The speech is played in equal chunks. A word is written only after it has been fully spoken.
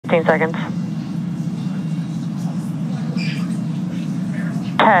15 seconds.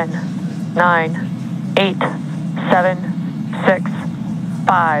 10, 9, 8, 7, 6,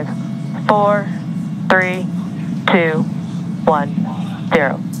 5, 4, 3, 2, 1,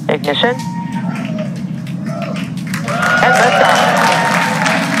 0. Ignition. And liftoff.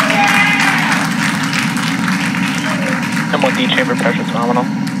 MOD chamber pressure is nominal.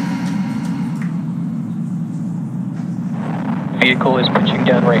 Vehicle is pitching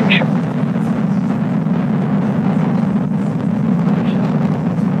downrange.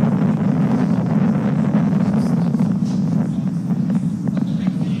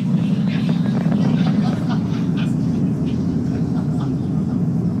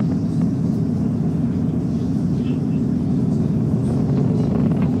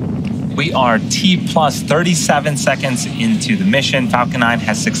 We are T plus 37 seconds into the mission. Falcon 9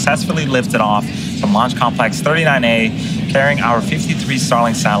 has successfully lifted off from Launch Complex 39A, carrying our 53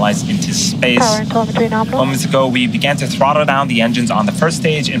 Starlink satellites into space. Power and telemetry nominal. Moments ago, we began to throttle down the engines on the first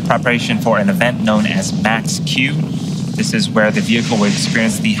stage in preparation for an event known as Max Q. This is where the vehicle will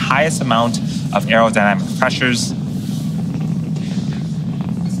experience the highest amount of aerodynamic pressures.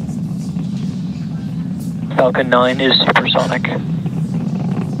 Falcon 9 is supersonic.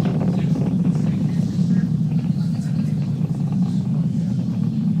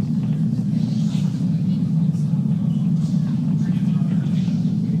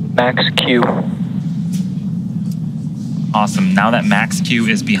 Max Q. Awesome. Now that Max Q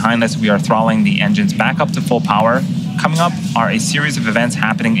is behind us, we are throttling the engines back up to full power. Coming up are a series of events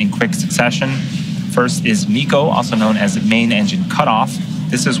happening in quick succession. First is MECO, also known as main engine cutoff.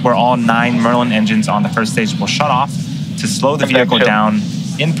 This is where all 9 Merlin engines on the first stage will shut off to slow the vehicle down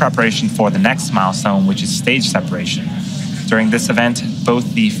in preparation for the next milestone, which is stage separation. During this event,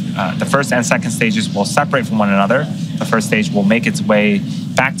 both the first and second stages will separate from one another. The first stage will make its way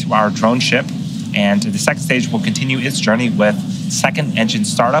back to our drone ship, and the second stage will continue its journey with second engine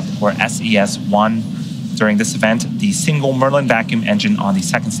startup, or SES-1. During this event, the single Merlin vacuum engine on the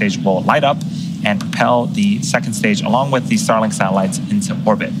second stage will light up and propel the second stage along with the Starlink satellites into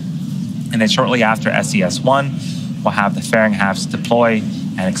orbit. And then shortly after SES-1, we'll have the fairing halves deploy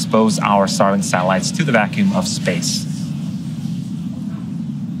and expose our Starlink satellites to the vacuum of space.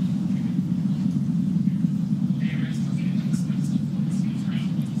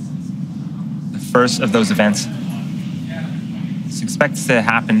 First of those events is expected to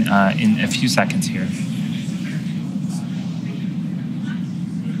happen in a few seconds here.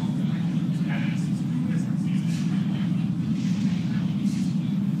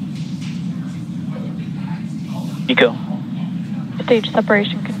 MECO. Stage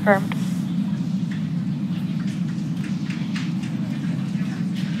separation confirmed.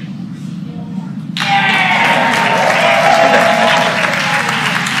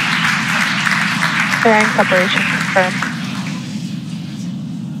 Fairing separation confirmed.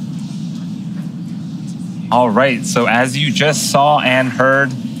 All right, so as you just saw and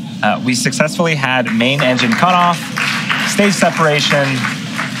heard, we successfully had main engine cutoff, stage separation.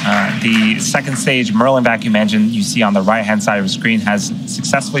 The second stage Merlin vacuum engine you see on the right-hand side of the screen has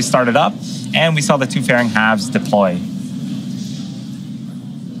successfully started up, and we saw the 2 fairing halves deploy.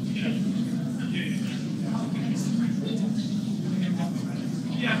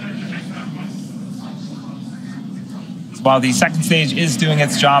 While the second stage is doing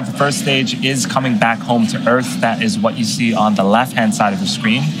its job, the first stage is coming back home to Earth. That is what you see on the left-hand side of the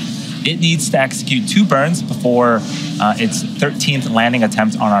screen. It needs to execute 2 burns before its 13th landing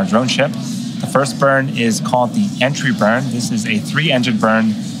attempt on our drone ship. The first burn is called the entry burn. This is a 3-engine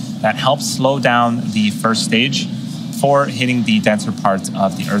burn that helps slow down the first stage before hitting the denser parts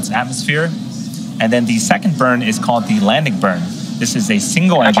of the Earth's atmosphere. And then the second burn is called the landing burn. This is a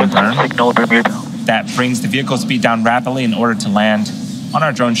single-engine burn that brings the vehicle speed down rapidly in order to land on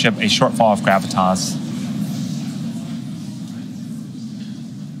our drone ship a short fall of gravitas.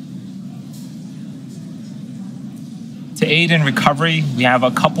 To aid in recovery, we have a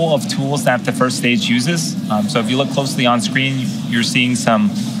couple of tools that the first stage uses. So if you look closely on screen, you're seeing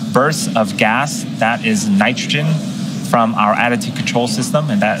some bursts of gas. That is nitrogen from our attitude control system,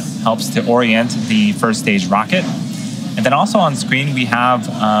 and that helps to orient the first stage rocket. And then also on screen, we have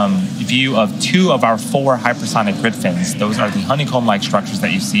a view of 2 of our 4 hypersonic grid fins. Those are the honeycomb-like structures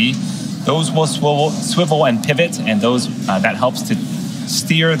that you see. Those will swivel and pivot, and those that helps to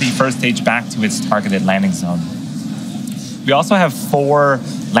steer the first stage back to its targeted landing zone. We also have 4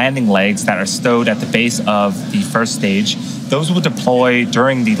 landing legs that are stowed at the base of the first stage. Those will deploy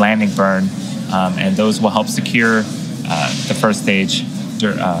during the landing burn, and those will help secure the first stage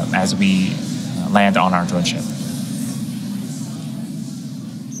as we land on our drone ship.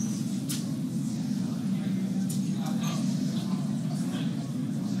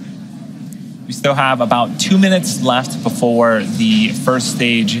 We still have about 2 minutes left before the first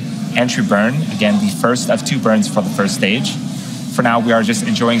stage entry burn. Again, the first of 2 burns for the first stage. For now, we are just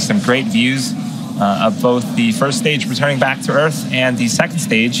enjoying some great views of both the first stage returning back to Earth and the second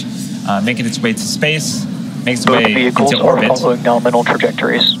stage making its way to space, makes its Both way vehicles into are orbit. following nominal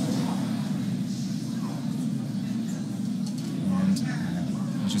trajectories. And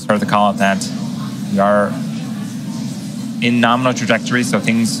you just heard the call out that we are in nominal trajectory, so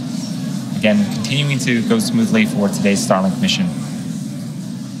things, again, continuing to go smoothly for today's Starlink mission.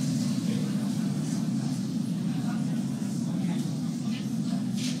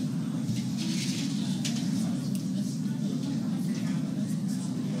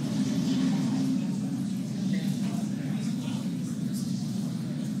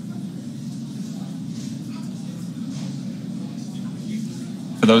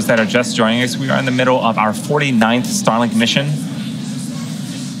 For those that are just joining us, we are in the middle of our 49th Starlink mission.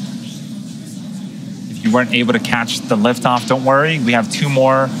 If you weren't able to catch the liftoff, don't worry. We have 2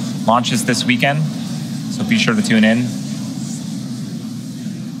 more launches this weekend, so be sure to tune in.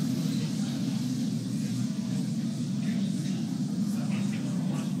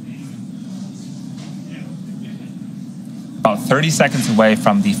 About 30 seconds away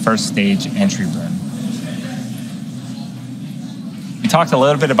from the first stage entry burn. We talked a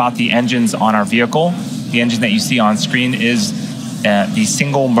little bit about the engines on our vehicle. The engine that you see on screen is the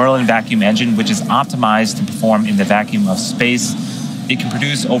single Merlin vacuum engine, which is optimized to perform in the vacuum of space. It can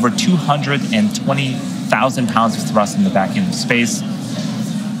produce over 220,000 pounds of thrust in the vacuum of space.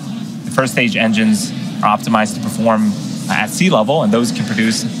 The first stage engines are optimized to perform at sea level, and those can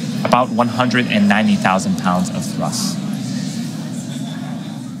produce about 190,000 pounds of thrust.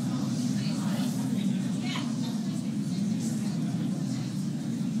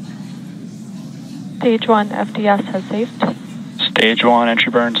 Stage 1 FDS has saved. Stage 1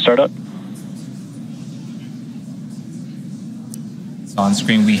 entry burn startup. So on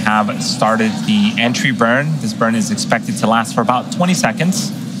screen, we have started the entry burn. This burn is expected to last for about 20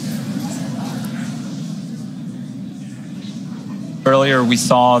 seconds. Earlier, we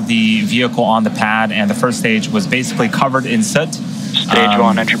saw the vehicle on the pad, and the first stage was basically covered in soot. Stage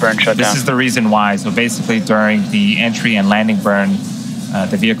 1 entry burn shut down. This is the reason why. So basically, during the entry and landing burn,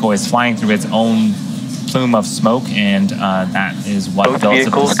 the vehicle is flying through its own plume of smoke, and that is what Both builds up the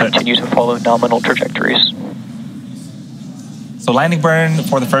vehicles soot. continue to follow nominal trajectories. So landing burn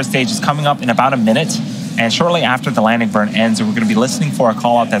for the first stage is coming up in about a minute, and shortly after the landing burn ends, we're going to be listening for a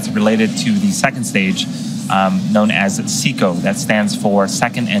call out that's related to the second stage, known as SECO. That stands for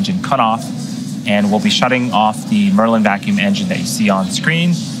Second Engine Cutoff, and we'll be shutting off the Merlin vacuum engine that you see on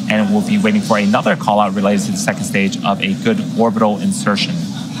screen, and we'll be waiting for another call out related to the second stage of a good orbital insertion.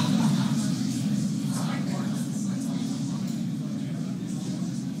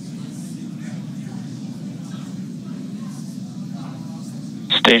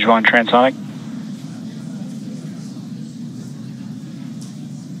 Stage 1 transonic.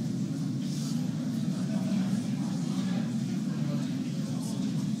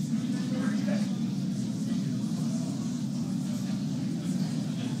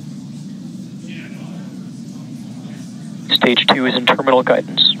 Stage 2 is in terminal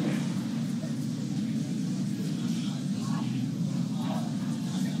guidance.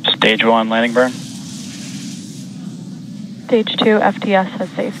 Stage 1 landing burn. Stage 2 FDS has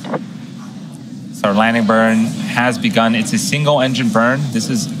saved. So our landing burn has begun. It's a single engine burn. This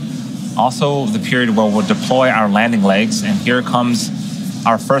is also the period where we'll deploy our landing legs. And here comes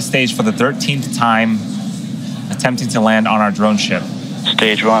our first stage for the 13th time, attempting to land on our drone ship.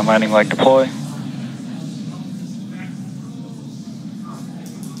 Stage 1 landing leg deploy.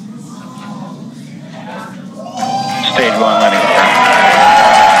 Stage 1 landing leg.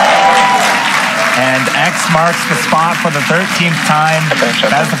 And X marks the spot for the 13th time.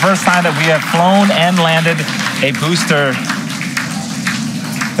 That is the first time that we have flown and landed a booster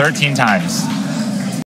 13 times.